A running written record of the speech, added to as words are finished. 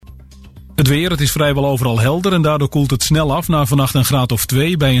Het weer, het is vrijwel overal helder en daardoor koelt het snel af naar vannacht een graad of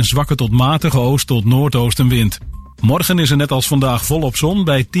 2 bij een zwakke tot matige oost- tot noordoostenwind. Morgen is er net als vandaag volop zon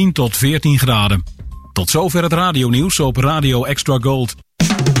bij 10 tot 14 graden. Tot zover het radionieuws op Radio Extra Gold.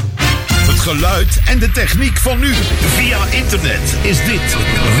 Het geluid en de techniek van nu. Via internet is dit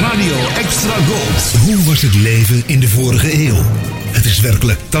Radio Extra Gold. Hoe was het leven in de vorige eeuw? Het is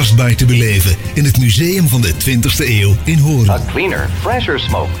werkelijk tastbaar te beleven in het museum van de 20e eeuw in Hoorn. A cleaner, fresher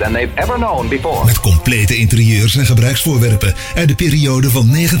smoke than they've ever known before. Met complete interieurs en gebruiksvoorwerpen uit de periode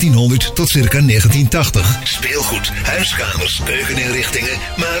van 1900 tot circa 1980. Speelgoed, huiskamers, keukeninrichtingen,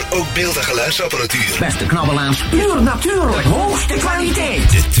 maar ook beeld- en geluidsapparatuur. Beste knabbelaars, puur natuurlijk, hoogste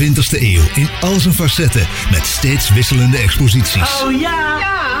kwaliteit. De 20e eeuw in al zijn facetten met steeds wisselende exposities. Oh ja,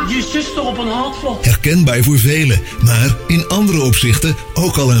 je zuster op een handvlot. Herkenbaar voor velen, maar in andere opzichten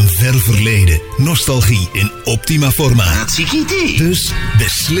ook al een ver verleden. Nostalgie in optima forma. Dus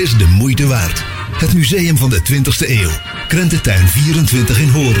beslist de moeite waard. Het Museum van de 20e eeuw. Krententuin 24 in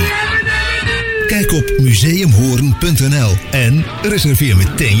Hoorn. Kijk op museumhoorn.nl en reserveer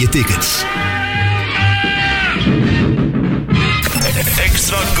meteen je tickets.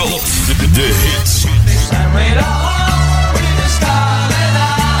 Extra Gold, de hits.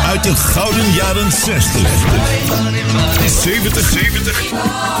 Uit de gouden jaren 60, 70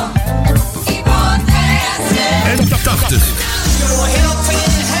 en 80.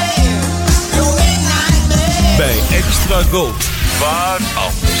 Bij Extra Gold, waar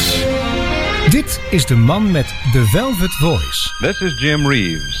anders. Dit is de man met The Velvet Voice. This is Jim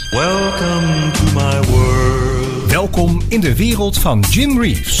Reeves. Welcome to my world. Welkom in de wereld van Jim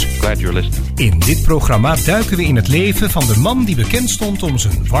Reeves. Glad you're listening. In dit programma duiken we in het leven van de man die bekend stond om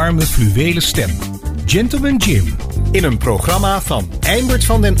zijn warme fluwelen stem. Gentleman Jim. In een programma van Eimert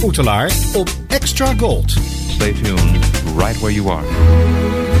van den Oetelaar op Extra Gold. Stay tuned right where you are.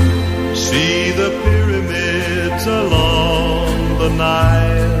 See the pyramids along the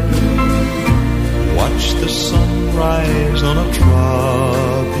Nile. Watch the sunrise on a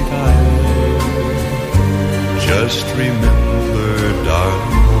tropic isle. Just remember,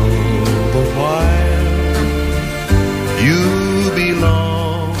 darling, all the while you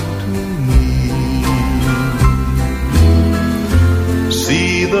belong to me.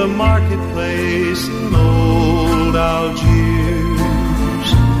 See the marketplace in old Algiers.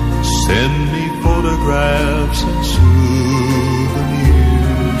 Send me photographs and souvenirs.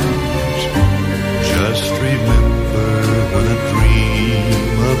 Just remember when a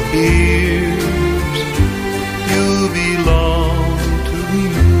dream appears, you belong to me.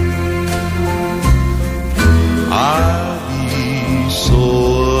 I'll be so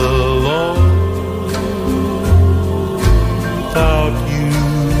alone without you.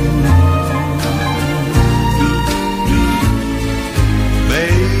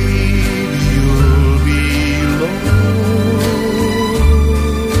 Baby, you'll be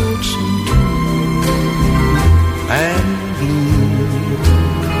lonesome too and blue.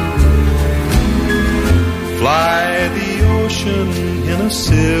 Fly the ocean in a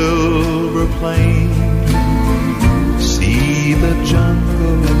silver plane. See the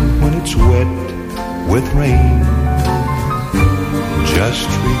jungle when it's wet with rain. Just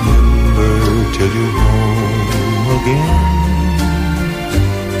remember till you're home again,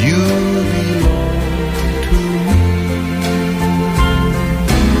 you belong to me.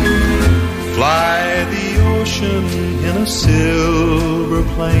 Fly the ocean in a silver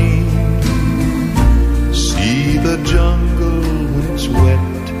plane. See the jungle when it's wet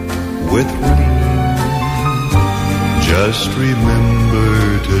with rain. Just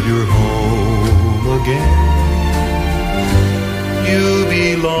remember till you're home again, you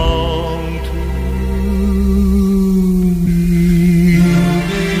belong to me.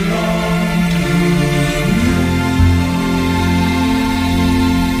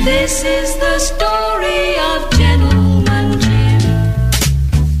 This is the story of Gentleman Jim.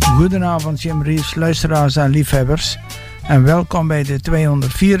 Goedenavond Jim Reeves, luisteraars en liefhebbers. En welkom bij de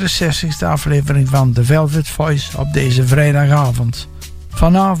 264ste aflevering van The Velvet Voice op deze vrijdagavond.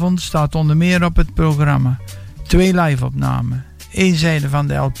 Vanavond staat onder meer op het programma 2 live-opnamen. Eén zijde van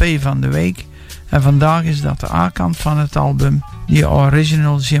de LP van de week en vandaag is dat de A-kant van het album The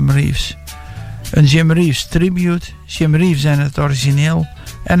Original Jim Reeves. Een Jim Reeves tribute, Jim Reeves en het origineel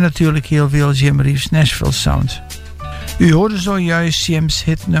en natuurlijk heel veel Jim Reeves Nashville sound. U hoorde zojuist Jim's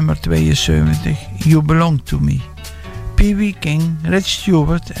hit nummer 72, You Belong To Me. Pee Wee King, Rich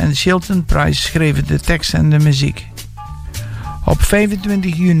Stewart en Chilton Price schreven de tekst en de muziek. Op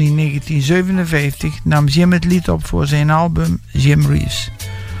 25 juni 1957 nam Jim het lied op voor zijn album Jim Reeves.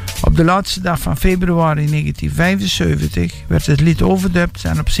 Op Op de laatste dag van februari 1975 werd het lied overdubbed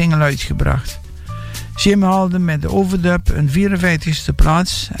en op single uitgebracht. Jim haalde met de overdub een 54e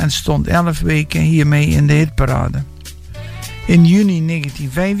plaats en stond 11 weken hiermee in de hitparade. In juni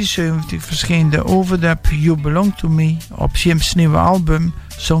 1975 verscheen de overdub You Belong To Me op Jim's nieuwe album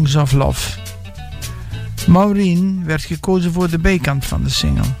Songs of Love. Maureen werd gekozen voor de B-kant van de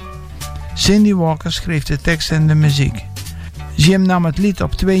single. Cindy Walker schreef de tekst en de muziek. Jim nam het lied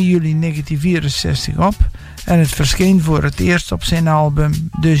op 2 juli 1964 op en het verscheen voor het eerst op zijn album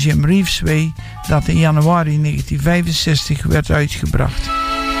The Jim Reeves Way, dat in januari 1965 werd uitgebracht.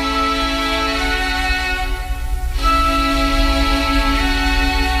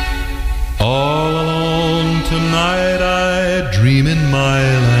 All alone tonight I dream in my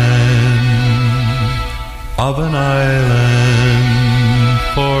land of an island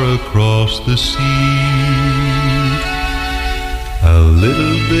far across the sea. A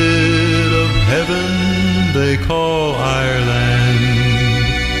little bit of heaven they call Ireland,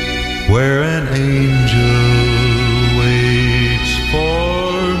 where an angel waits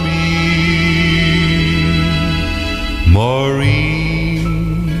for me.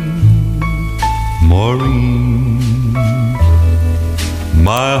 Maureen, Maureen,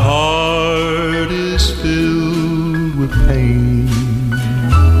 my heart is filled with pain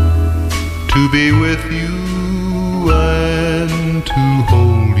to be with you and to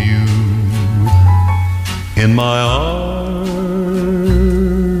hold you in my arms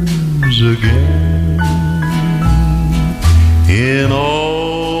again. In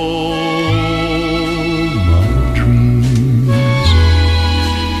all my dreams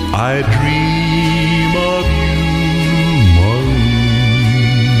I dream of you,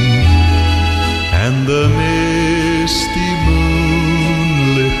 Maureen, and the misty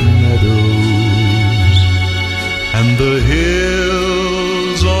moonlit meadows and the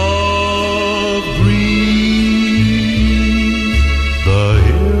hills of green, the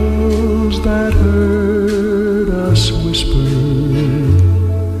hills that heard us whisper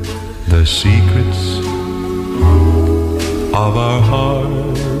the secrets of our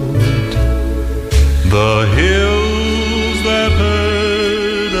heart, the hills that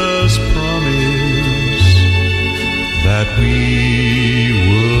heard us promise that we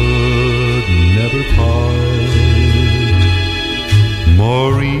would never part.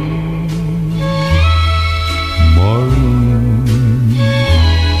 Maureen, Maureen,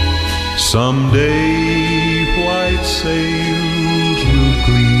 someday white sails will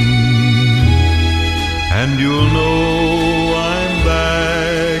gleam, and you'll know I'm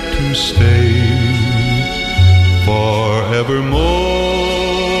back to stay forevermore.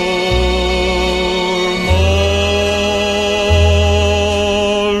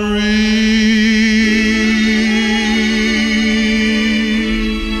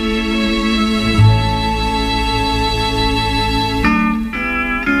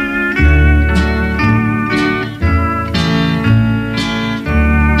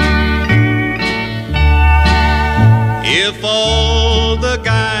 If all the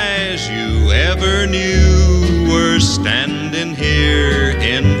guys you ever knew were standing here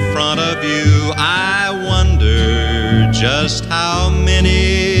in front of you, I wonder just how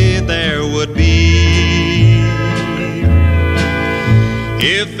many there would be.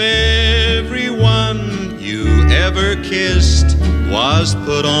 If everyone you ever kissed was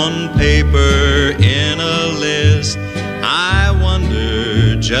put on paper in a list, I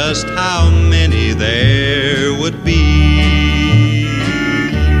wonder just how many there would be.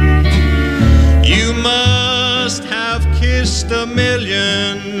 You must have kissed a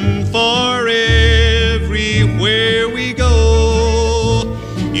million, for everywhere we go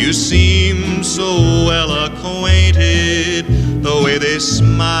you seem so well acquainted, the way they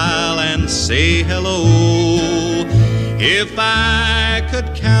smile and say hello. If I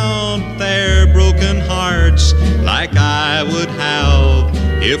could count their broken hearts like I would have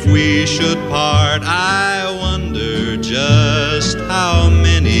if we should part, I wonder just how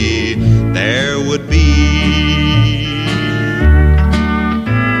many there would be.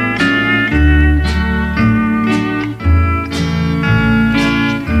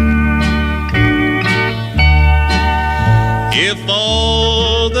 If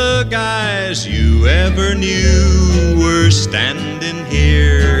all the guys you ever knew were standing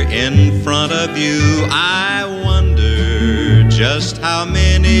here in front of you, I wonder just how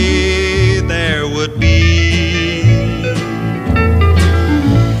many there would be.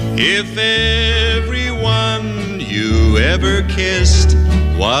 If everyone you ever kissed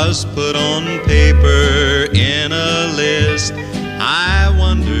was put on paper in a list, I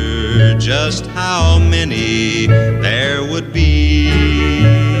wonder just how many there would be.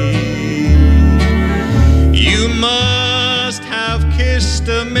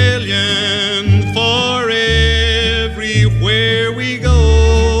 million for everywhere we go.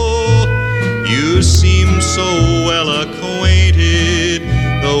 You seem so well acquainted,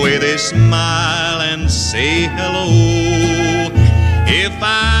 the way they smile and say hello. If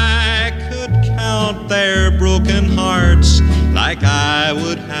I could count their broken hearts like I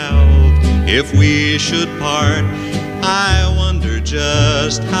would have if we should part, I wonder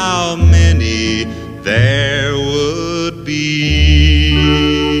just how many there would be.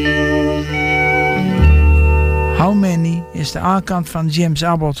 How Many is de A-kant van James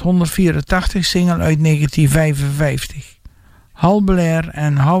Abbott 184 single uit 1955. Hal Blair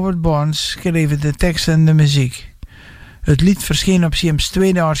en Howard Barnes schreven de tekst en de muziek. Het lied verscheen op James'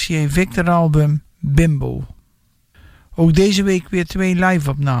 tweede RCA Victor album Bimbo. Ook deze week weer 2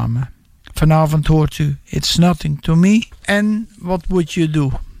 live-opnamen. Vanavond hoort u It's Nothing to Me en What Would You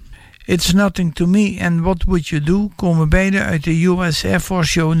Do. It's Nothing to Me en What Would You Do komen beide uit de US Air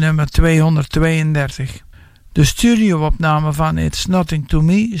Force Show nummer 232. De studio-opname van It's Nothing to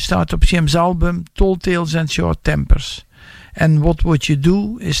Me staat op James' album Tall Tales and Short Tempers. En What Would You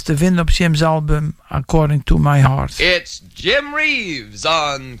Do is te vinden op James' album According to My Heart. It's Jim Reeves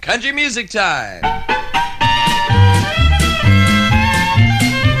on Country Music Time.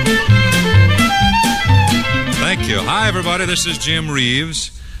 Thank you. Hi, everybody. This is Jim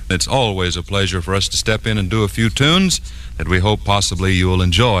Reeves. It's always a pleasure for us to step in and do a few tunes that we hope possibly you will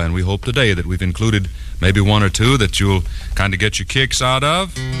enjoy. And we hope today that we've included maybe one or two that you'll kind of get your kicks out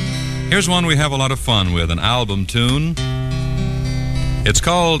of. Here's one we have a lot of fun with, an album tune. It's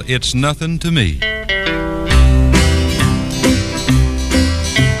called It's Nothing to Me.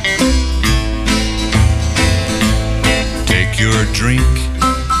 Take your drink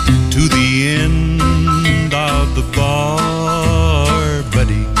to the end of the bar,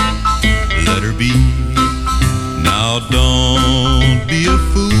 buddy. Let her be. Now don't be a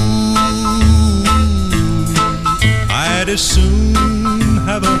fool. I'd as soon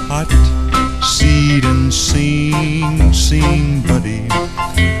have a hot seat and sing, buddy,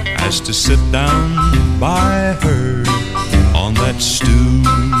 as to sit down by her on that stool.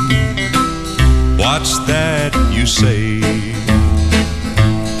 What's that you say?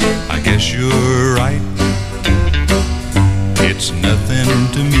 I guess you're right. It's nothing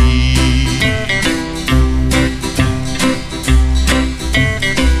to me.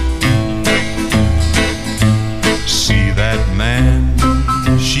 See that man,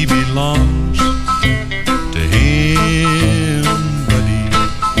 she belongs to him, buddy.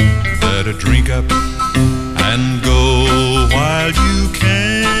 Let her drink up and go while you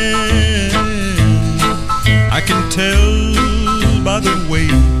can. I can tell by the way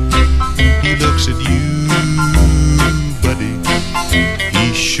he looks at you, buddy.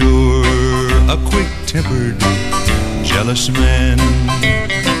 He's sure a quick-tempered, jealous man.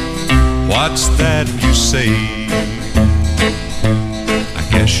 What's that you say? I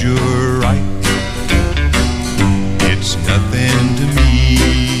guess you're right. It's nothing to me.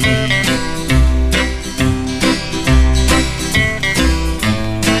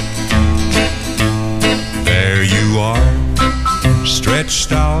 There you are,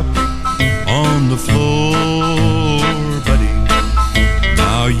 stretched out on the floor, buddy.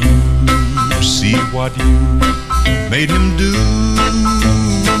 Now you see what you made him do.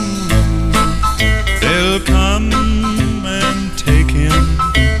 They'll come and take him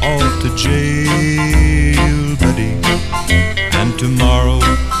off to jail, buddy. And tomorrow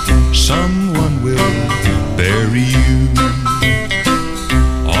someone will bury you.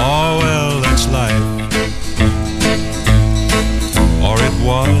 Oh, well, that's life. Or it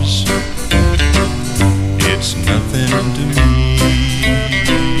was. It's nothing to me.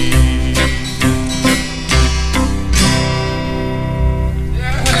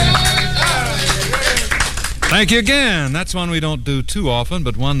 Thank you again. That's one we don't do too often,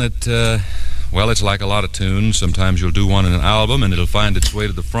 but one that, well, it's like a lot of tunes. Sometimes you'll do one in an album, and it'll find its way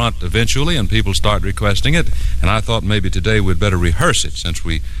to the front eventually, and people start requesting it. And I thought maybe today we'd better rehearse it, since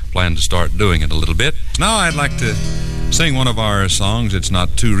we plan to start doing it a little bit. Now I'd like to sing one of our songs. It's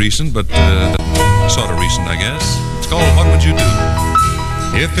not too recent, but sort of recent, I guess. It's called What Would You Do?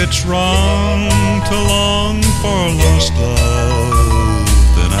 If it's wrong to long for lost love,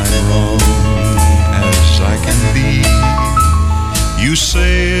 then I'm wrong as I can be. You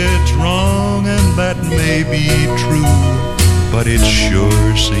say it's wrong and that may be true, but it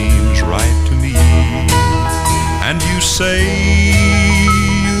sure seems right to me. And you say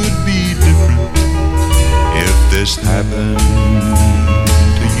you'd be different if this happened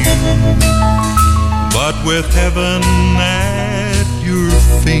to you. But with heaven at your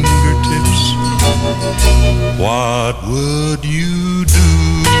fingertips, what would you do?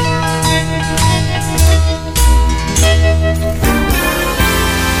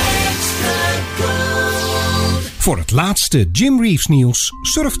 Voor het laatste Jim Reeves nieuws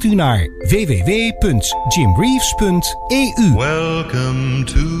surft u naar www.jimreeves.eu. Welcome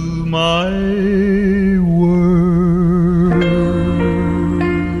to my world.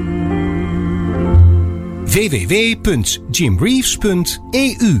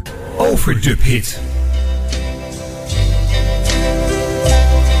 www.jimreeves.eu. Overdub hit.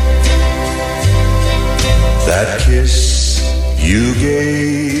 That kiss you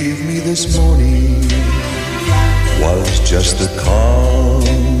gave me this morning was just the calm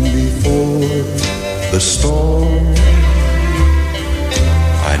before the storm.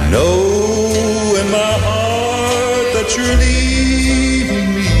 I know in my heart that you're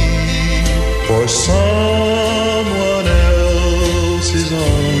leaving me for someone else's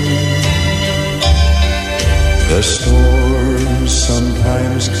arms. The storm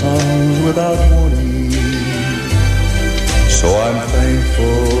sometimes comes without warning, so I'm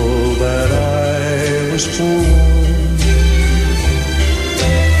thankful that I was forewarned.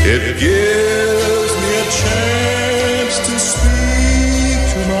 It gives me a chance to speak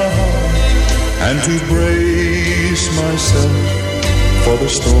to my heart and to brace myself for the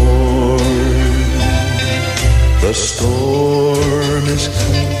storm. The storm is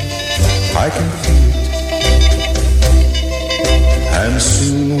coming, I can feel it, and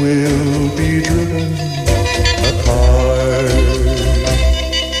soon we'll be driven apart.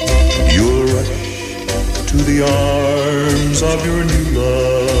 You'll rush to the arms of your new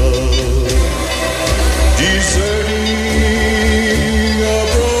love, deserting a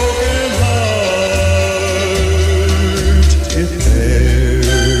broken heart. If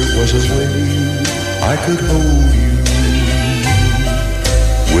there was a way I could hold you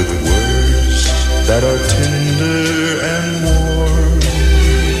with words that are tender and warm,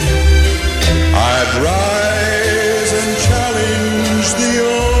 I'd rise and challenge the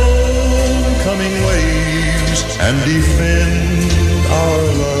oncoming waves and defend our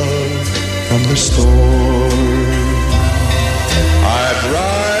love from the storm. I'd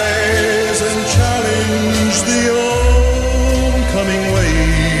rise and challenge the oncoming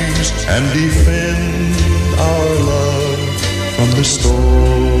waves and defend our love from the storm.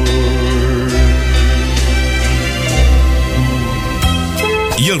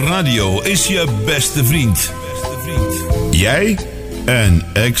 Je radio is je beste vriend. Jij en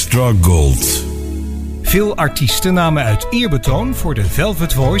Extra Gold. Veel artiesten namen uit eerbetoon voor de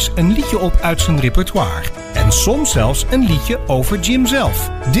Velvet Voice een liedje op uit zijn repertoire. En soms zelfs een liedje over Jim zelf.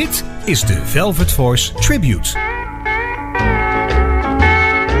 Dit is de Velvet Voice Tribute.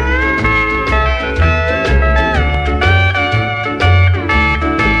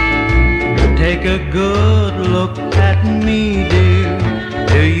 Take a good look at me, dear.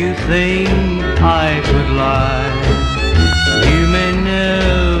 Do you think I could lie? You may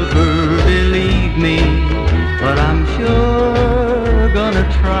never believe me, but I'm sure gonna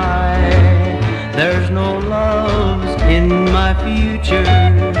try. There's no loves in my future,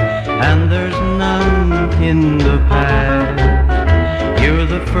 and there's none in the past. You're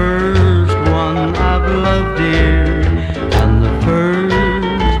the first one I've loved, dear, and the first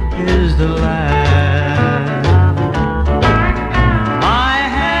is the last.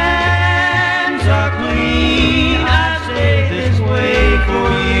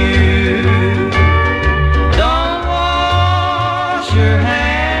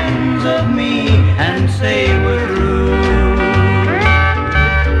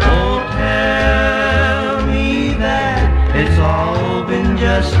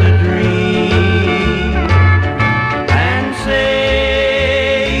 Just a dream, and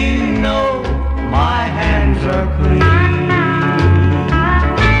say you know my hands are clean.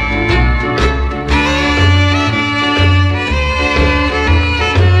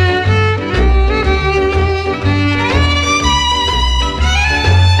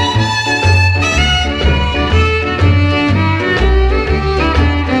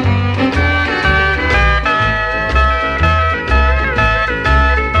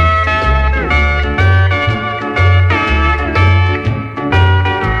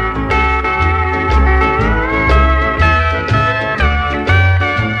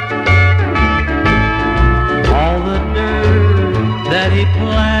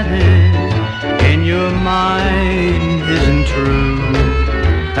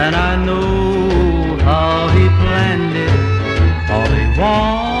 And I know how he planned it. All he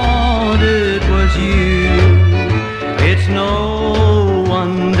wanted was you. It's no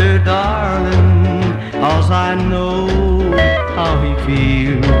wonder, darling, 'cause I know how he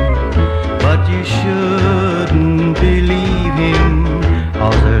feels. But you shouldn't believe him,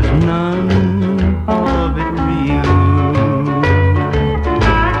 'cause there's none of it real.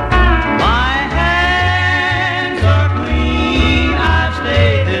 My hands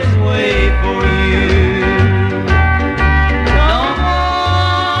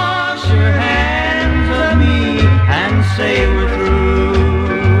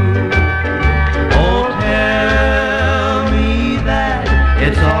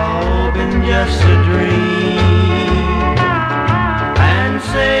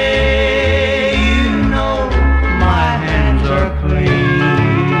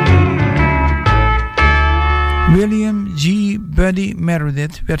Buddy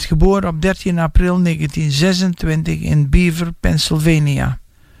Meredith werd geboren op 13 april 1926 in Beaver, Pennsylvania.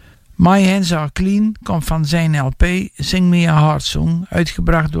 My Hands Are Clean komt van zijn LP Sing Me a Heart Song,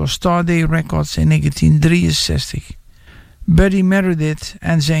 uitgebracht door Starday Records in 1963. Buddy Meredith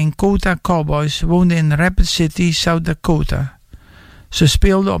en zijn Kota Cowboys woonden in Rapid City, South Dakota. Ze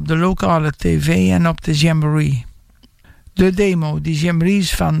speelden op de lokale tv en op de Jamboree. De demo die Jim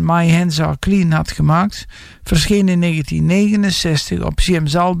Reeves van My Hands Are Clean had gemaakt, verscheen in 1969 op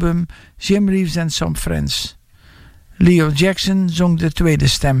Jim's album Jim Reeves and Some Friends. Leo Jackson zong de tweede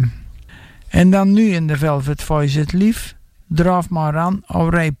stem. En dan nu in de Velvet Voice het lief, Draf maar aan, ou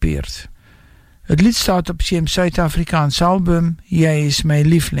rijpeert. Het lied staat op Jim's Zuid-Afrikaans album Jij is mijn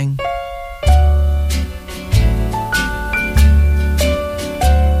liefling.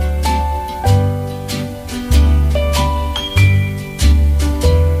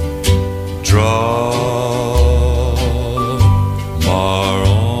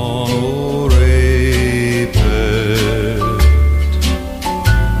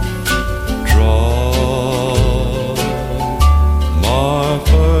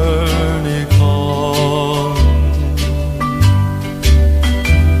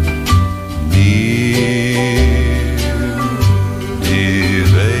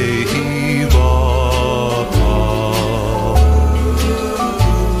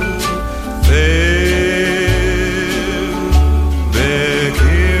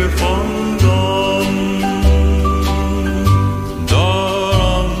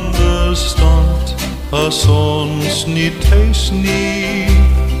 Ons niet thuis niet,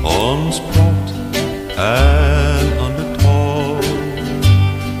 ons praat en aan de touw.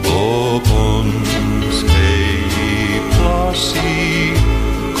 Op ons eigen plaasie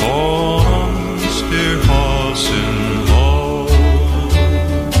kan ons de hazen hou.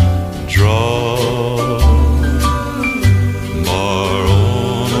 Draw maar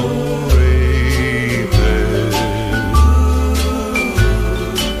on repen.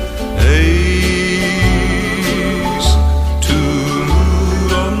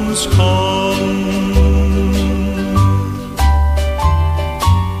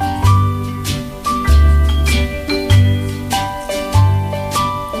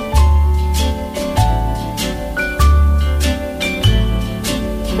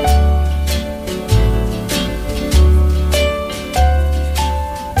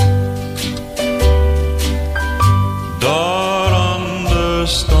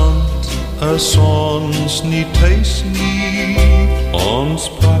 Ons niet thuis niet,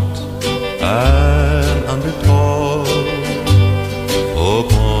 ons praat en aan de touw.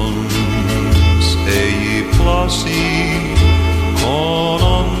 Op ons eigen plaasie kan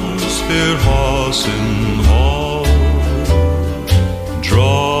ons verhazen hou.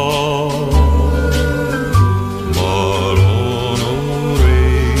 Draw maar on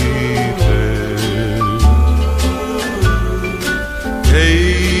repen.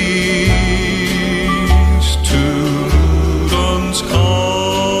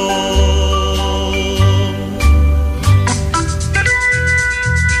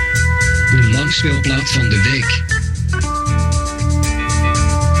 Speelplaat van de week.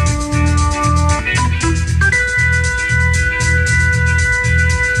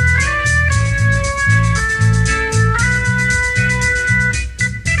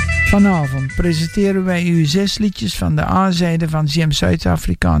 Vanavond presenteren wij u 6 liedjes van de A-zijde van Jim's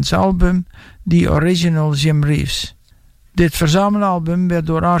Zuid-Afrikaans album The Original Jim Reeves. Dit verzamelalbum werd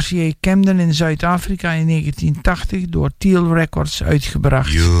door RCA Camden in Zuid-Afrika in 1980 door Teal Records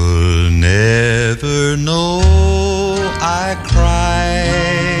uitgebracht. You'll never know I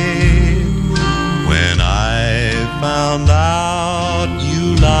cried when I found out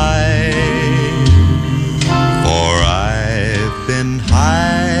you lied, for I've been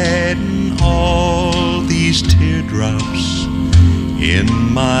hiding all these teardrops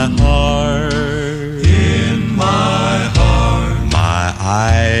in my heart. In my heart, my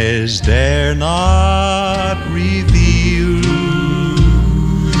eyes dare not reveal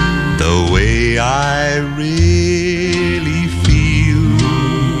the way I really feel,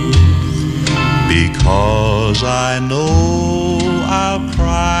 because I know I'll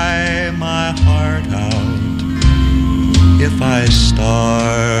cry my heart out if I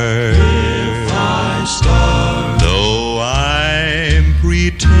start. Though I'm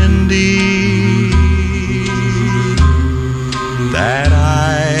pretending that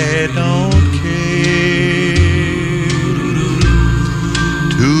I don't care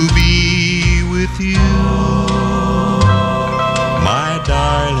to be with you, my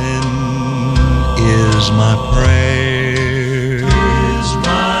darling, is my prayer.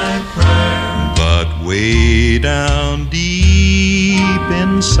 But way down deep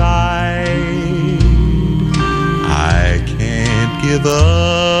inside. I can't give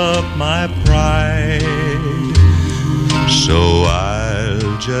up my pride, so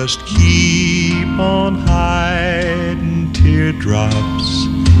I'll just keep on hiding teardrops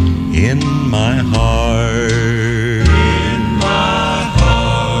in my heart. In my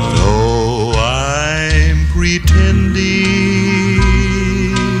heart. Though I'm pretending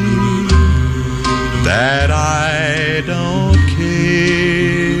that I don't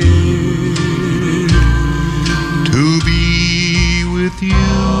care to be with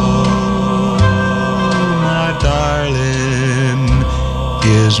you, my darling,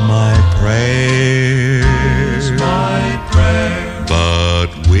 is my prayer. Is my prayer. But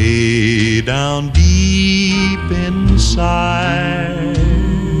way down deep inside,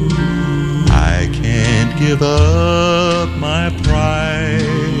 I can't give up my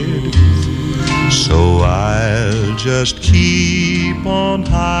pride, so I'll just keep on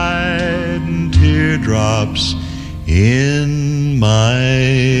hiding teardrops in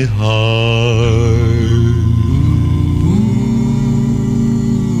my heart.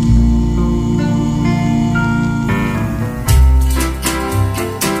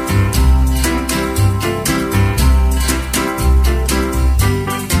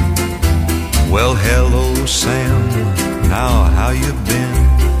 Well, hello, Sam, now how you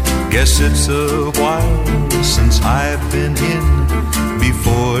been? Guess it's a while since I've been in.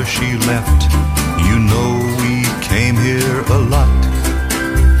 Before she left, you know we came here a lot.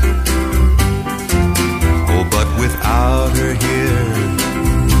 Oh, but without her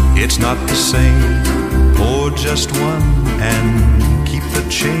here, it's not the same. Pour just one and keep the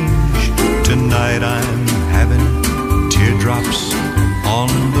change. Tonight I'm having teardrops on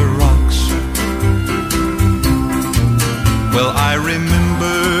the rocks. Well, I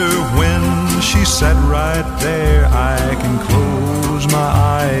remember when she sat right there. I can close my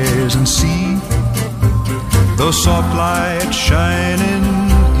eyes and see those soft lights shining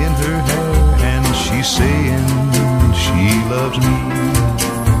in her hair, and she's saying she loves me.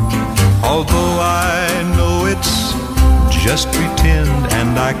 Although I know it's just pretend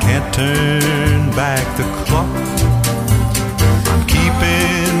and I can't turn back the clock, I'm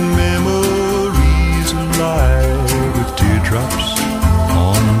keeping memories alive with teardrops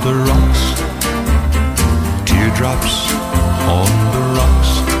on the rocks. Teardrops on the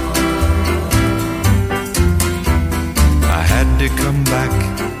rocks. I had to come back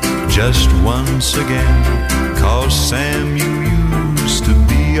just once again, 'cause Sam, you used to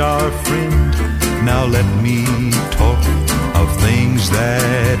be our friend. Now let me talk of things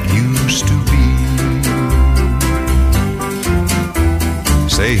that used to be.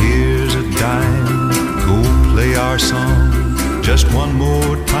 Say here's a dime, go play our song just one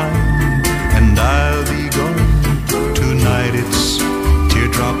more time, and I'll be gone. Tonight it's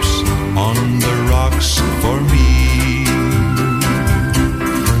teardrops on the rocks for me.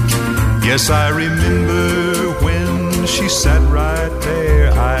 Yes, I remember when she sat right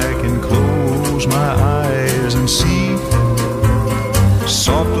there. I can close my eyes and see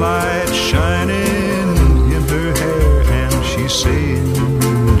soft light shining in her hair, and she's saying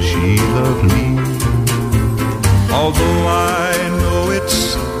she loved me. Although I know it's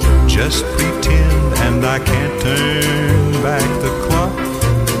just pretend and I can't turn back the clock,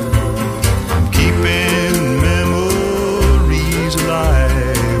 I'm keeping memories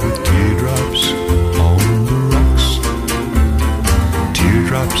alive with teardrops on the rocks.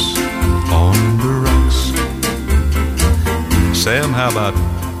 Teardrops on the rocks. Sam, how about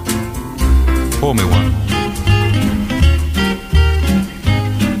pour me one?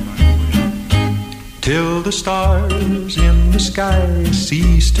 Till the stars in the sky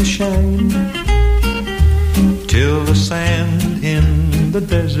cease to shine, till the sand in the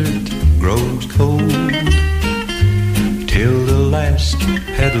desert grows cold, till the last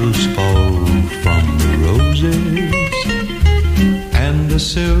petals fall from the roses, and the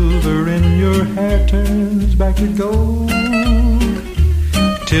silver in your hair turns back to gold,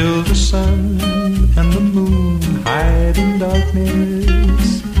 till the sun and the moon hide in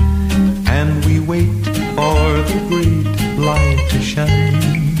darkness, and we wait for the great light to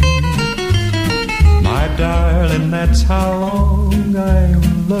shine. My darling, that's how long I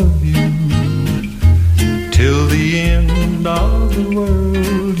will love you, till the end of the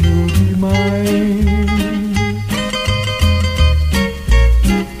world you'll be mine.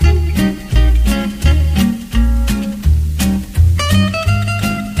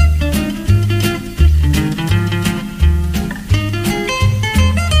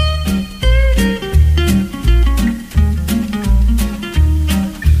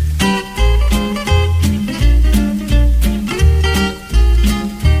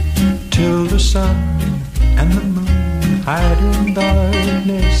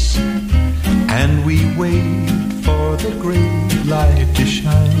 wait for the great light to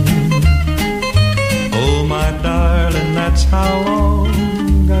shine. Oh, my darling, that's how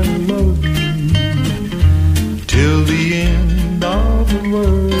long I love you. Till the end of the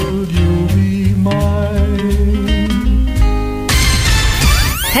world, you'll be mine.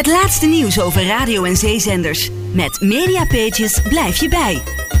 Het laatste nieuws over radio- en zeezenders. Met Mediapages blijf je bij.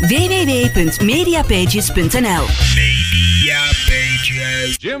 www.mediapages.nl.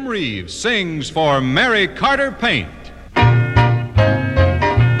 Mediapages. Jim Reeves sings for Mary Carter Paint.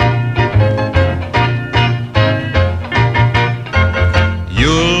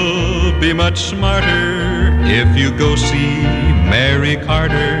 You'll be much smarter if you go see Mary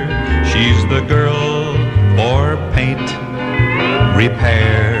Carter. She's the girl for paint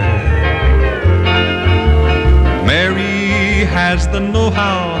repair. Mary has the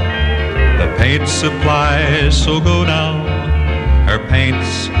know-how, the paint supply, so go now. Her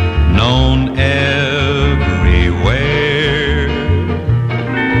paint's known everywhere.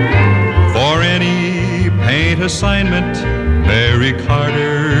 For any paint assignment, Mary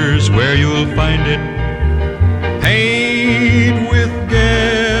Carter's where you'll find it. Paint with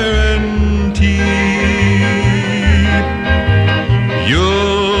guarantee.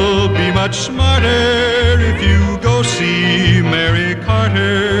 You'll be much smarter if you go see Mary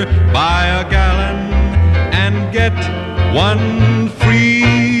Carter. Buy a gallon and get one free.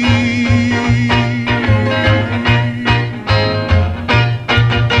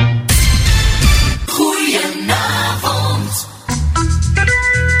 Goedenavond.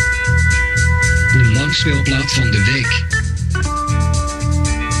 De langspeelplaat van de week.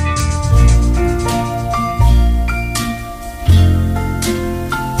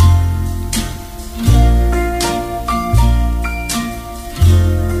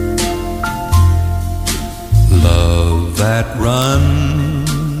 That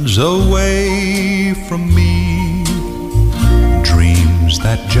runs away from me, dreams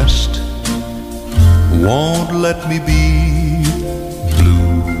that just won't let me be,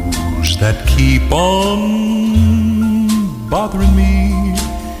 blues that keep on bothering me,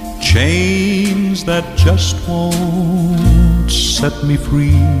 chains that just won't set me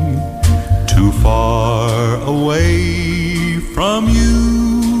free, too far away from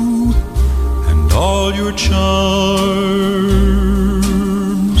you and all your charms,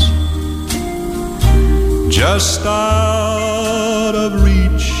 just out of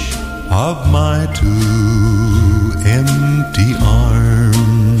reach of my two empty arms.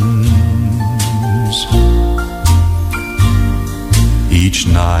 Each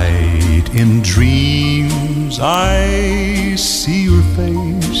night in dreams I see your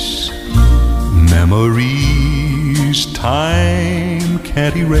face, memories time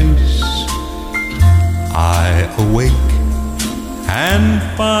can't erase. I awake and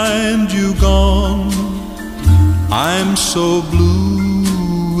find you gone. I'm so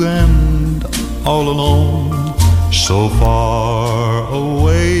blue and all alone, so far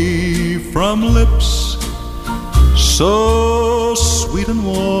away from lips so sweet and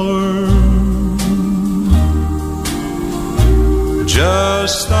warm,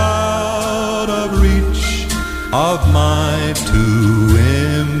 just out of reach of my two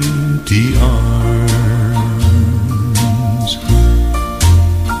empty arms.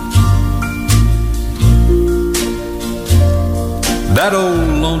 That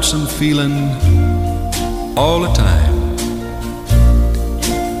old lonesome feeling all the time.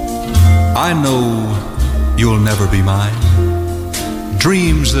 I know you'll never be mine.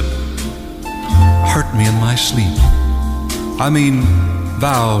 Dreams that hurt me in my sleep. I mean,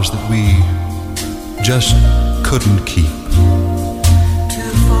 vows that we just couldn't keep.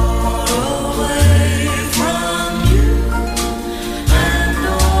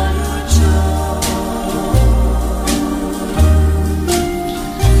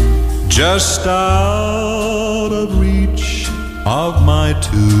 Just out of reach of my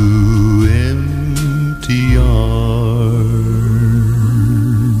two empty arms.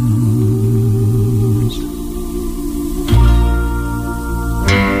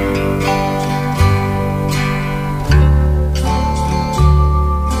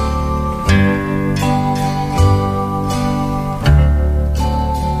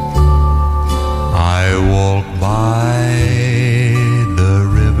 I walk by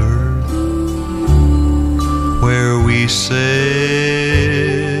we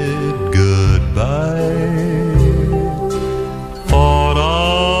said goodbye, thought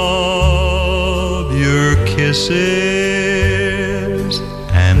of your kisses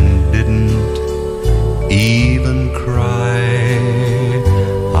and didn't even cry.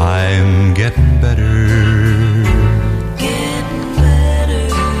 I'm getting better,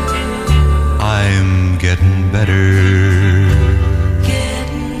 I'm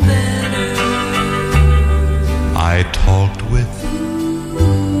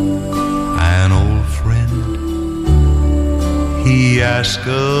ask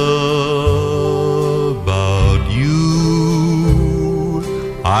about you,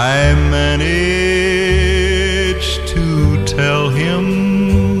 I managed to tell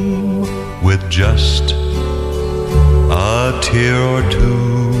him with just a tear or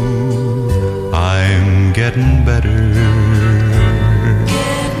two, I'm getting better.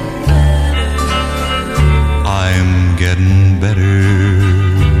 I'm getting better.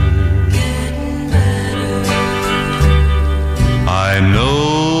 I know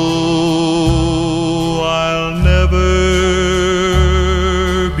I'll never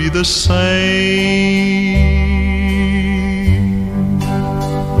be the same.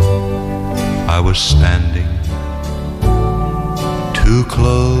 I was standing too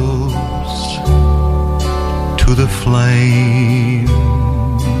close to the flame,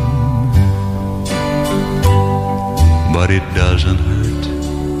 but it doesn't hurt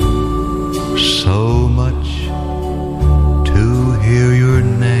so much to hear your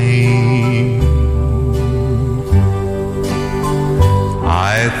name.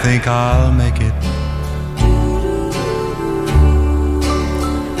 I think I'll make it.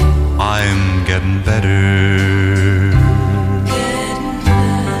 I'm getting better.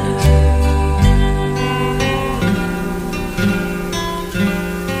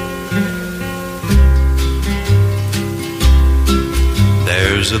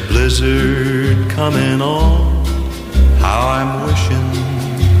 There's a blizzard coming on. How I'm wishing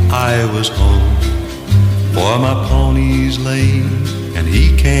I was home, for my pony's lame and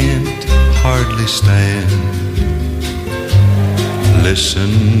he can't hardly stand.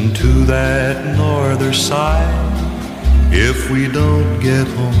 Listen to that norther sigh. If we don't get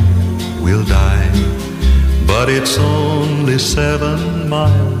home, we'll die. But it's only 7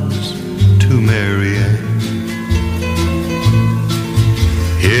 miles to Marianne.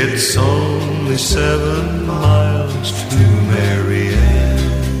 It's only 7 miles to Marianne.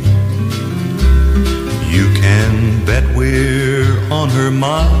 You can bet we're on her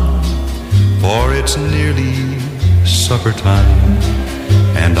mind, for it's nearly supper time.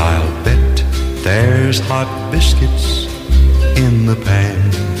 And I'll bet there's hot biscuits in the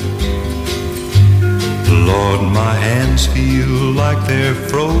pan. Lord, my hands feel like they're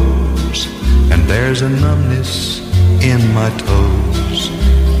froze, and there's a numbness in my toes.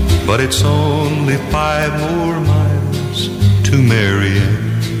 But it's only 5 more miles to Marianne.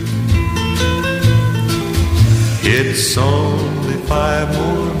 It's only 5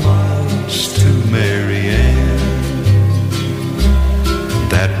 more miles to Marianne.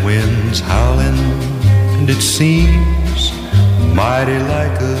 That wind's howling and it seems mighty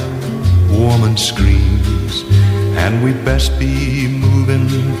like a woman screams. And we'd best be moving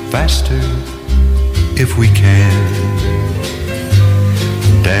faster if we can.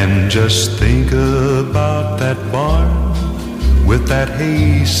 Then just think about that barn with that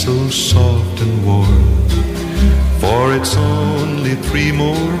hay so soft and warm. For it's only 3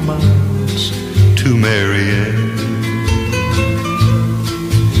 more miles to Marianne.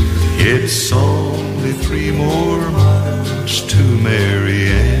 It's only 3 more miles to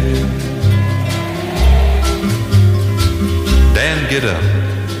Marianne. Dan, get up,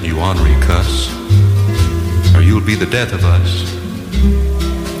 you ornery cuss, or you'll be the death of us.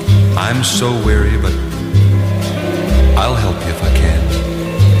 I'm so weary, but I'll help you if I can.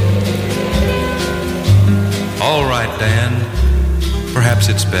 All right, Dan, perhaps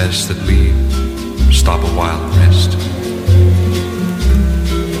it's best that we stop a while and rest.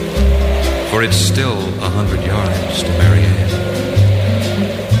 For it's still 100 yards to Marianne.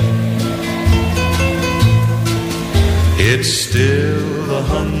 It's still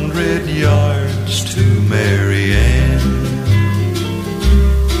 100 yards to Marianne.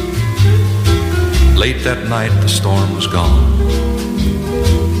 Late that night the storm was gone,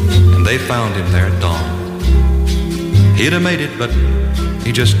 and they found him there at dawn. He'd have made it, but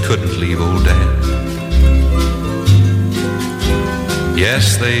he just couldn't leave old Dad.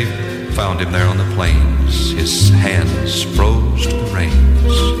 Yes, they found him there on the plains, his hands froze to the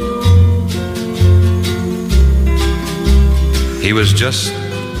reins. He was just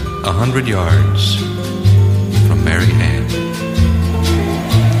 100 yards from Marianne.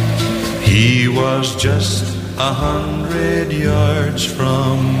 He was just 100 yards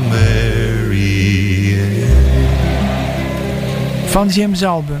from Marianne. Van Jim's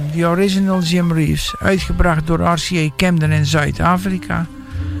album, The Original Jim Reeves, uitgebracht door RCA Camden in Zuid-Afrika,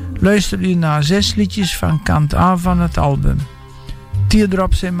 luistert u naar 6 liedjes van kant A van het album.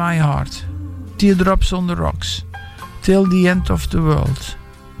 Teardrops in My Heart, Teardrops on the Rocks, Till the End of the World,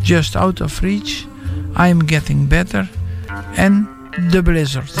 Just Out of Reach, I'm Getting Better en The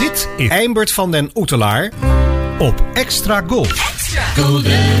Blizzard. Dit is Eimbert van den Oetelaar op Extra Gold. Extra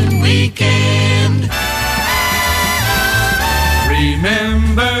Golden Weekend.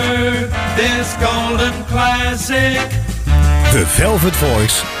 Remember this golden classic. The Velvet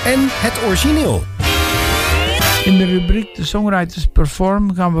Voice en het origineel. In de rubriek The Songwriters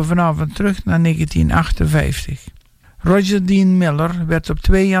Perform gaan we vanavond terug naar 1958. Roger Dean Miller werd op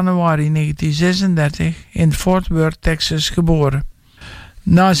 2 januari 1936 in Fort Worth, Texas geboren.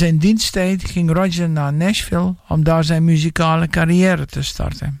 Na zijn diensttijd ging Roger naar Nashville om daar zijn muzikale carrière te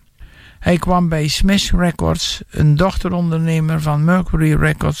starten. Hij kwam bij Smash Records, een dochterondernemer van Mercury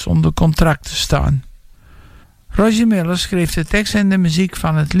Records, onder contract te staan. Roger Miller schreef de tekst en de muziek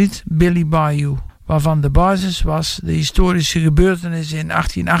van het lied Billy Bayou, waarvan de basis was de historische gebeurtenis in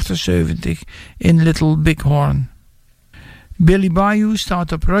 1878 in Little Big Horn. Billy Bayou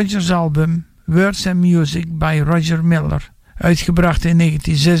staat op Rogers' album Words and Music by Roger Miller, uitgebracht in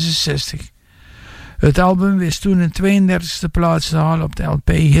 1966. Het album wist toen een 32e plaats te halen op de LP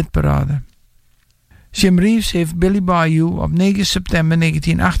Hitparade. Jim Reeves heeft Billy Bayou op 9 september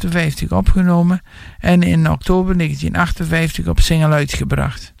 1958 opgenomen en in oktober 1958 op single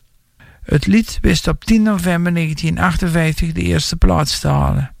uitgebracht. Het lied wist op 10 november 1958 de eerste plaats te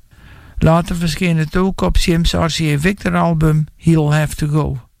halen. Later verscheen het ook op Jim's RCA Victor album He'll Have To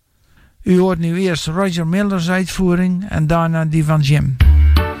Go. U hoort nu eerst Roger Miller's uitvoering en daarna die van Jim.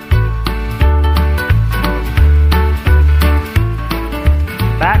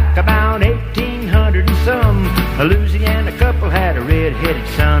 Back about 1800 and some, a Louisiana couple had a red-headed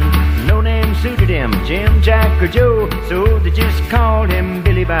son. No name suited him, Jim, Jack, or Joe, so they just called him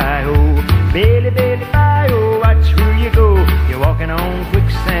Billy Bayou. Billy, Billy Bayou, watch where you go. You're walking on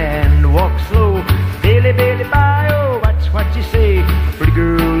quicksand, walk slow. Billy, Billy Bayou, watch what you say. A pretty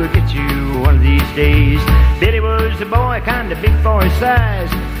girl will get you one of these days. Billy was a boy, kind of big for his size.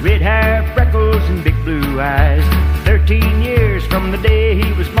 Red hair, freckles, and big blue eyes. 13 years from the day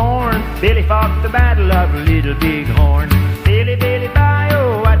he was born, Billy fought the battle of Little Big Horn. Billy, Billy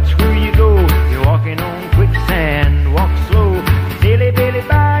Bayou, watch where you go. You're walking on quicksand, walk slow. Billy, Billy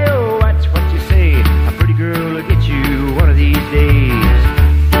Bayou, watch what you say. A pretty girl will get you one of these days.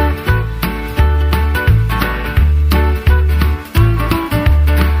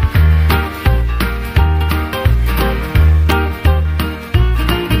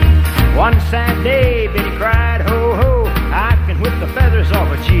 One sad day, Billy cried, ho, ho, I can whip the feathers off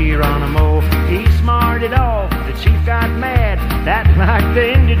a Geronimo. He smarted off, the chief got mad. That like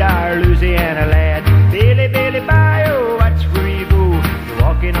the ended our Louisiana lad. Billy, Billy Bayou, watch where you go. You're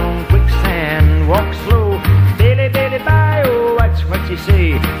walking on quicksand, walk slow. Billy, Billy Bayou, watch what you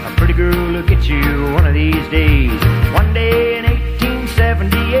say. A pretty girl will get you one of these days. One day in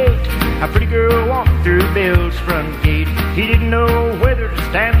 1878, a pretty girl walked through Bill's front gate. He didn't know whether to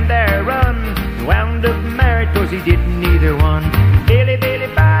stand there or run. He wound up married 'cause he didn't neither one. Billy, Billy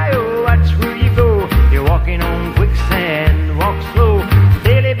Bayou, watch where you go. You're walking on quicksand, walk slow.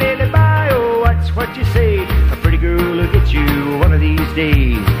 Billy, Billy Bayou, watch what you say. A pretty girl will get you one of these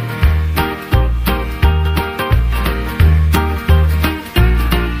days.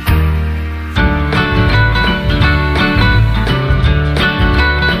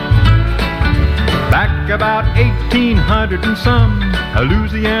 Back about 1800 and some, a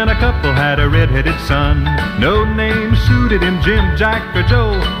Louisiana couple had a red-headed son. No name suited him, Jim, Jack, or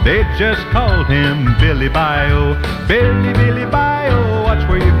Joe. They just called him Billy Bayou. Billy, Billy Bayou, watch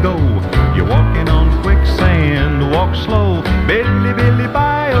where you go. You're walking on quicksand, walk slow. Billy, Billy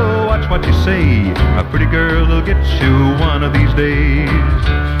Bayou, watch what you say. A pretty girl will get you one of these days.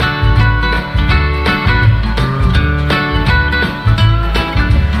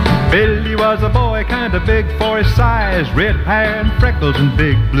 Billy was a boy, kind of big for his size. Red hair and freckles and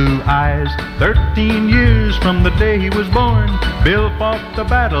big blue eyes. 13 years from the day he was born, Bill fought the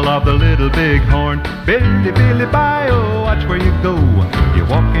battle of the Little Big Horn. Billy, Billy Bayou, watch where you go. You're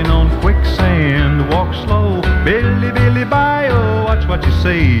walking on quicksand, walk slow. Billy, Billy Bayou, watch what you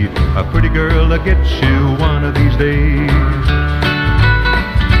say. A pretty girl will get you one of these days.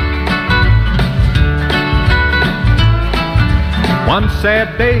 One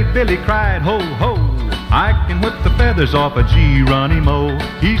sad day, Billy cried, ho, ho, I can whip the feathers off a Geronimo.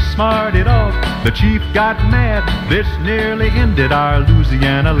 He smarted off, the chief got mad. This nearly ended our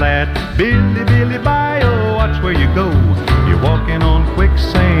Louisiana lad. Billy, Billy Bayou, watch where you go. You're walking on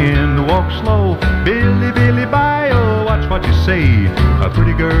quicksand, walk slow. Billy, Billy Bayou, watch what you say. A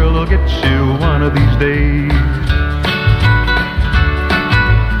pretty girl will get you one of these days.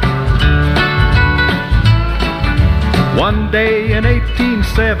 One day in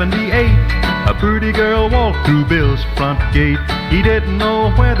 1878, A pretty girl walked through Bill's front gate. He didn't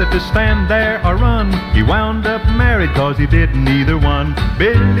know whether to stand there or run. He wound up married 'cause he didn't either one.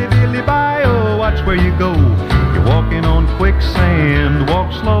 Billy, Billy, bye, oh, watch where you go. You're walking on quicksand,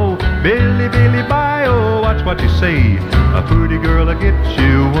 walk slow. Billy, Billy, bye, oh, watch what you say. A pretty girl will get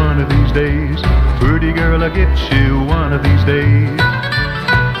you one of these days. Pretty girl will get you one of these days.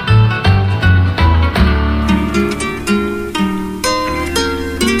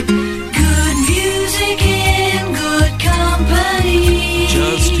 Good music in good company.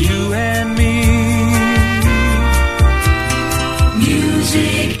 Just you and me.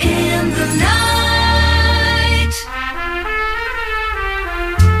 Music in the night.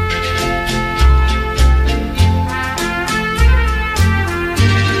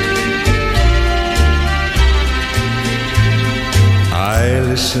 I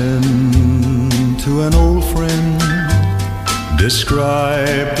listened to an old friend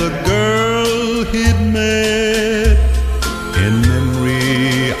describe the girl he'd met. In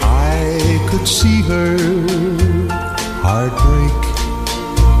memory I could see her, heartbreak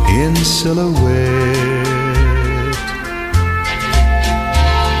in silhouette.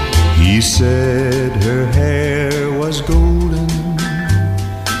 He said her hair was golden,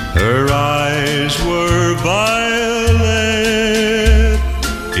 her eyes were violet.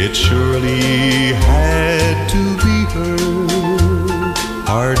 It surely had to be her,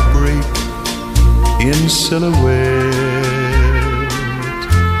 heartbreak in silhouette.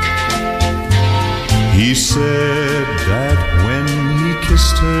 He said that when he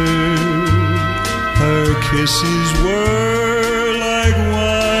kissed her, her kisses were like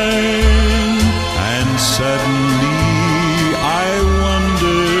wine. And suddenly I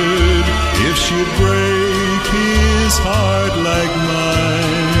wondered if she'd break his heart like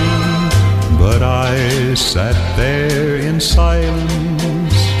mine. But I sat there in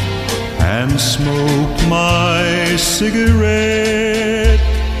silence and smoked my cigarette.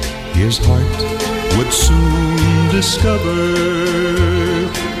 His heart would soon discover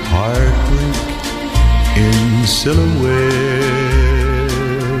heartbreak in silhouette.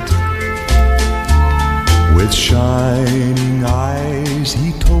 With shining eyes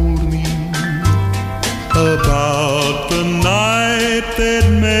he told me about the night they'd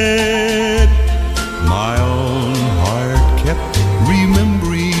met. My own heart kept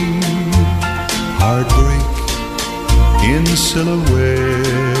remembering heartbreak in silhouette.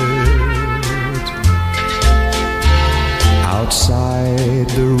 Outside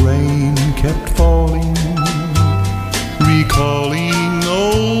the rain kept falling, recalling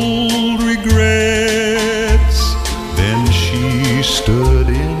old regrets. Then she stood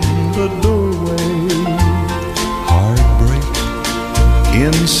in the doorway, heartbreak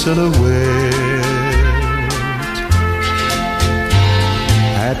in silhouette.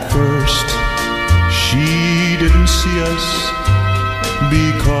 At first she didn't see us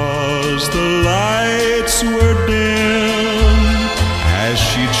because the lights were dim. As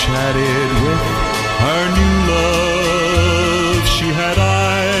she chatted with her new love, she had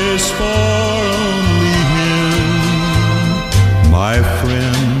eyes for only him. My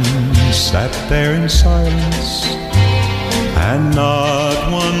friend sat there in silence, and not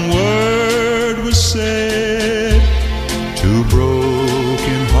one word was said. Two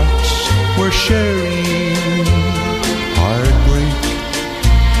broken hearts were sharing heartbreak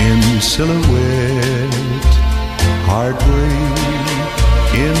in silhouette. Heartbreak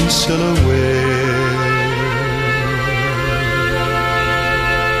in silhouette.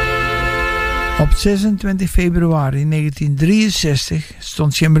 Op 26 februari 1963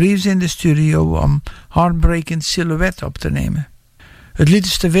 stond Jim Reeves in de studio om Heartbreak in Silhouette op te nemen. Het lied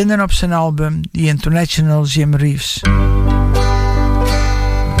is te vinden op zijn album The International Jim Reeves.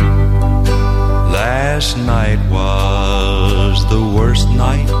 Last night was the worst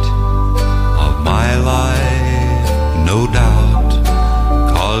night of my life, no doubt.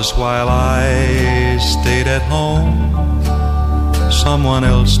 'Cause while I stayed at home, someone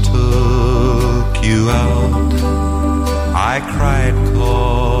else took you out. I cried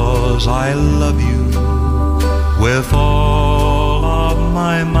 'cause I love you with all of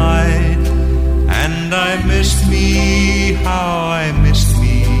my might. And I missed me, how I missed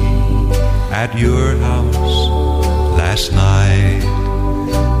me at your house last night.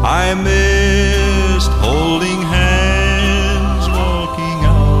 I missed holding hands, walking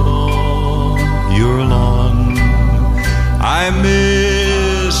out on your lawn. I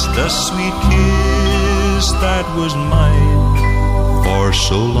missed the sweet kiss that was mine for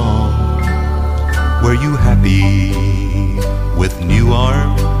so long. Were you happy with new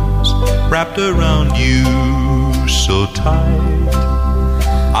arms wrapped around you so tight?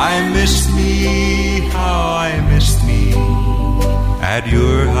 I miss me, how I missed me at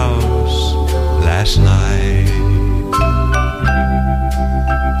your house last night.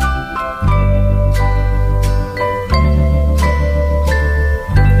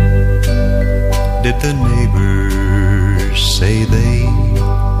 Did the neighbors say they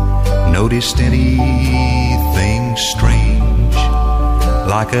noticed anything strange,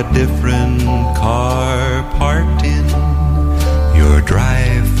 like a different car parked in your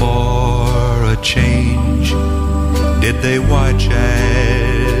drive for a change? Did they watch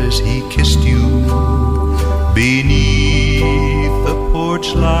as he kissed you beneath the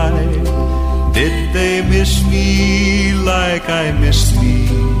porch light? Did they miss me like I missed me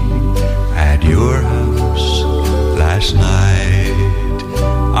at your house last night?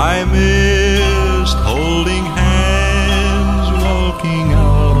 I missed holding hands, walking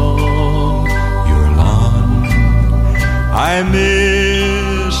out on your lawn. I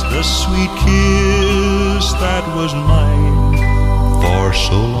missed the sweet kiss that was mine for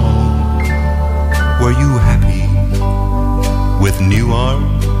so long. Were you happy with new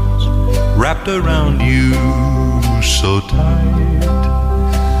arms wrapped around you so tight?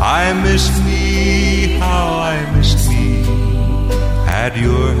 I miss me, how I missed me at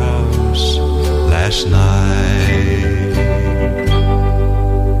your house last night.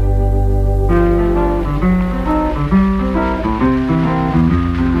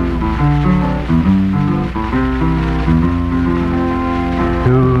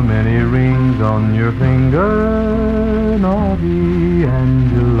 Too many rings on your finger, naughty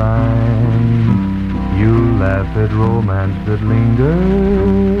Angeline. You laugh at romance that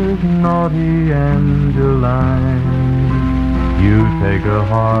lingers, naughty Angeline. You take a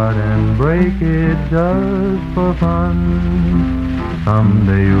heart and break it just for fun.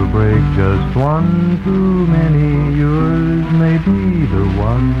 Someday you'll break just one too many. Yours may be the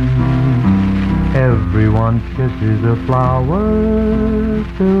one. Everyone kisses a flower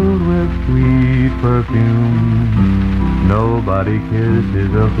filled with sweet perfume. Nobody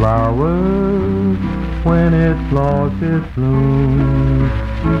kisses a flower when it's lost its bloom.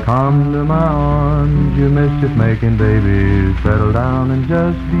 Come to my arms, you mischief-making baby. Settle down and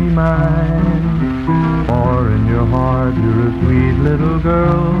just be mine. For in your heart you're a sweet little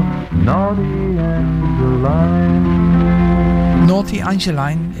girl, naughty Angeline. Naughty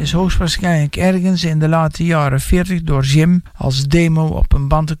Angeline is hoogstwaarschijnlijk ergens in de late jaren 40 door Jim als demo op een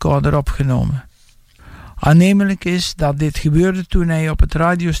bandrecorder opgenomen. Aannemelijk is dat dit gebeurde toen hij op het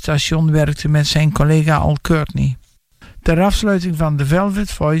radiostation werkte met zijn collega Al Courtney. Ter afsluiting van The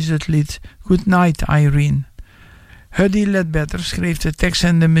Velvet Voice het lied Good Night Irene. Huddy Ledbetter schreef de tekst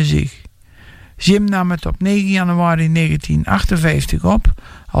en de muziek. Jim nam het op 9 januari 1958 op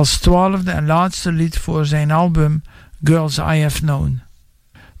als 12e en laatste lied voor zijn album Girls I Have Known.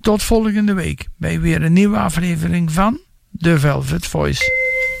 Tot volgende week bij weer een nieuwe aflevering van The Velvet Voice.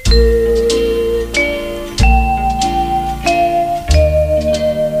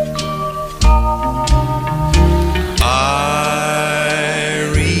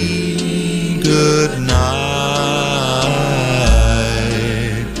 Good night,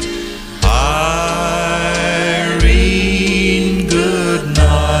 Irene, good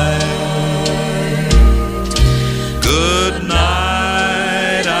night. Good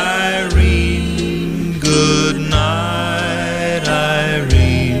night, Irene, good night,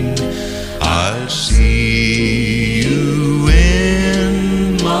 Irene. I'll see you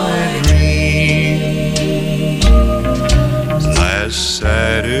in my dream. Last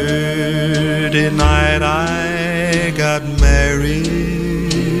Saturday night I got married.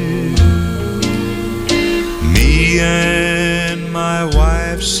 Me and my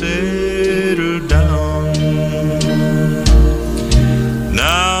wife settled down.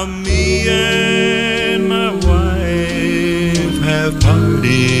 Now me and my wife have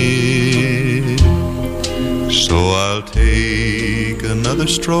parted, so I'll take another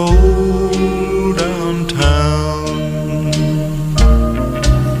stroll downtown.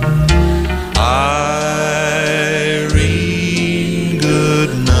 Irene, good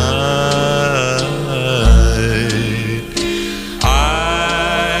night.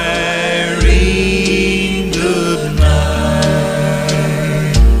 Irene, good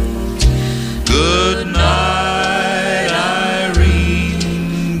night. Good night,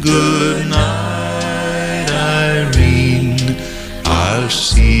 Irene. Good night, Irene. I'll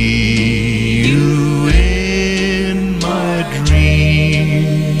see you in my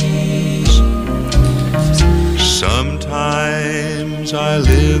dreams. Sometimes I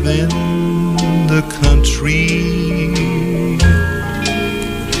live in the country.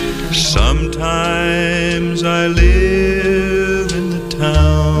 Sometimes I live in the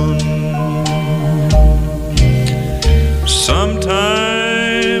town.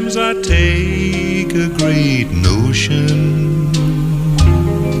 like a great notion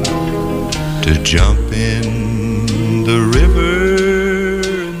to jump in the river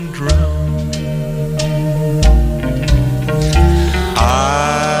and drown.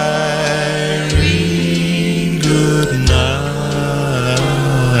 Irene, good night.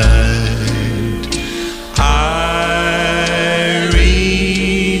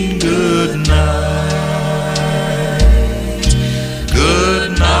 Irene, good night.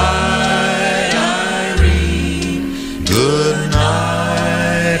 Good night, Irene. Good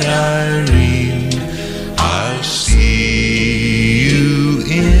night, Irene. I'll see you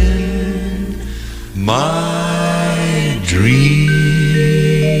in my dream.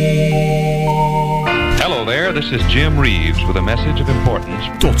 Hello there, this is Jim Reeves with a message of importance.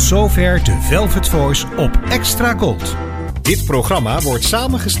 Tot zover de Velvet Voice op Extra Gold. Dit programma wordt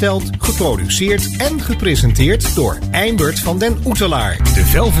samengesteld, geproduceerd en gepresenteerd door Eimbert van den Oetelaar. De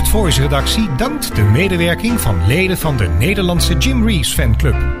Velvet Voice redactie dankt de medewerking van leden van de Nederlandse Jim Reeves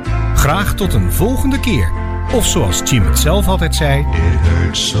fanclub. Graag tot een volgende keer. Of zoals Jim het zelf altijd zei: It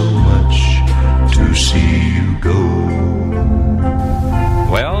hurts so much to see you go.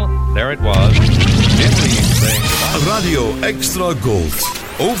 Well, there it was. Jim Reeves saying goodbye. Radio Extra Gold.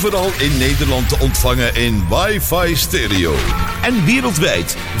 Overal in Nederland te ontvangen in wifi stereo. En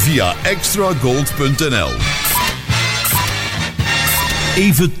wereldwijd via extragold.nl.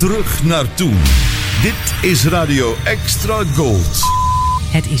 Even terug naar toen. Dit is Radio Extra Gold.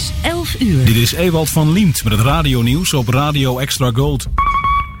 Het is 11 uur. Dit is Ewald van Liemt met het radionieuws op Radio Extra Gold.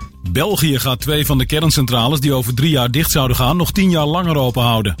 België gaat 2 van de kerncentrales die over 3 jaar dicht zouden gaan nog 10 jaar langer open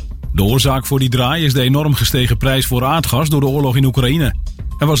houden. De oorzaak voor die draai is de enorm gestegen prijs voor aardgas door de oorlog in Oekraïne.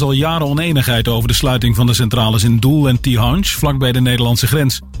 Er was al jaren oneenigheid over de sluiting van de centrales in Doel en Tihange, vlakbij de Nederlandse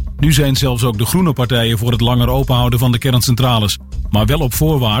grens. Nu zijn zelfs ook de groene partijen voor het langer openhouden van de kerncentrales. Maar wel op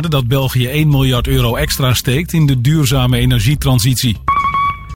voorwaarde dat België 1 miljard euro extra steekt in de duurzame energietransitie.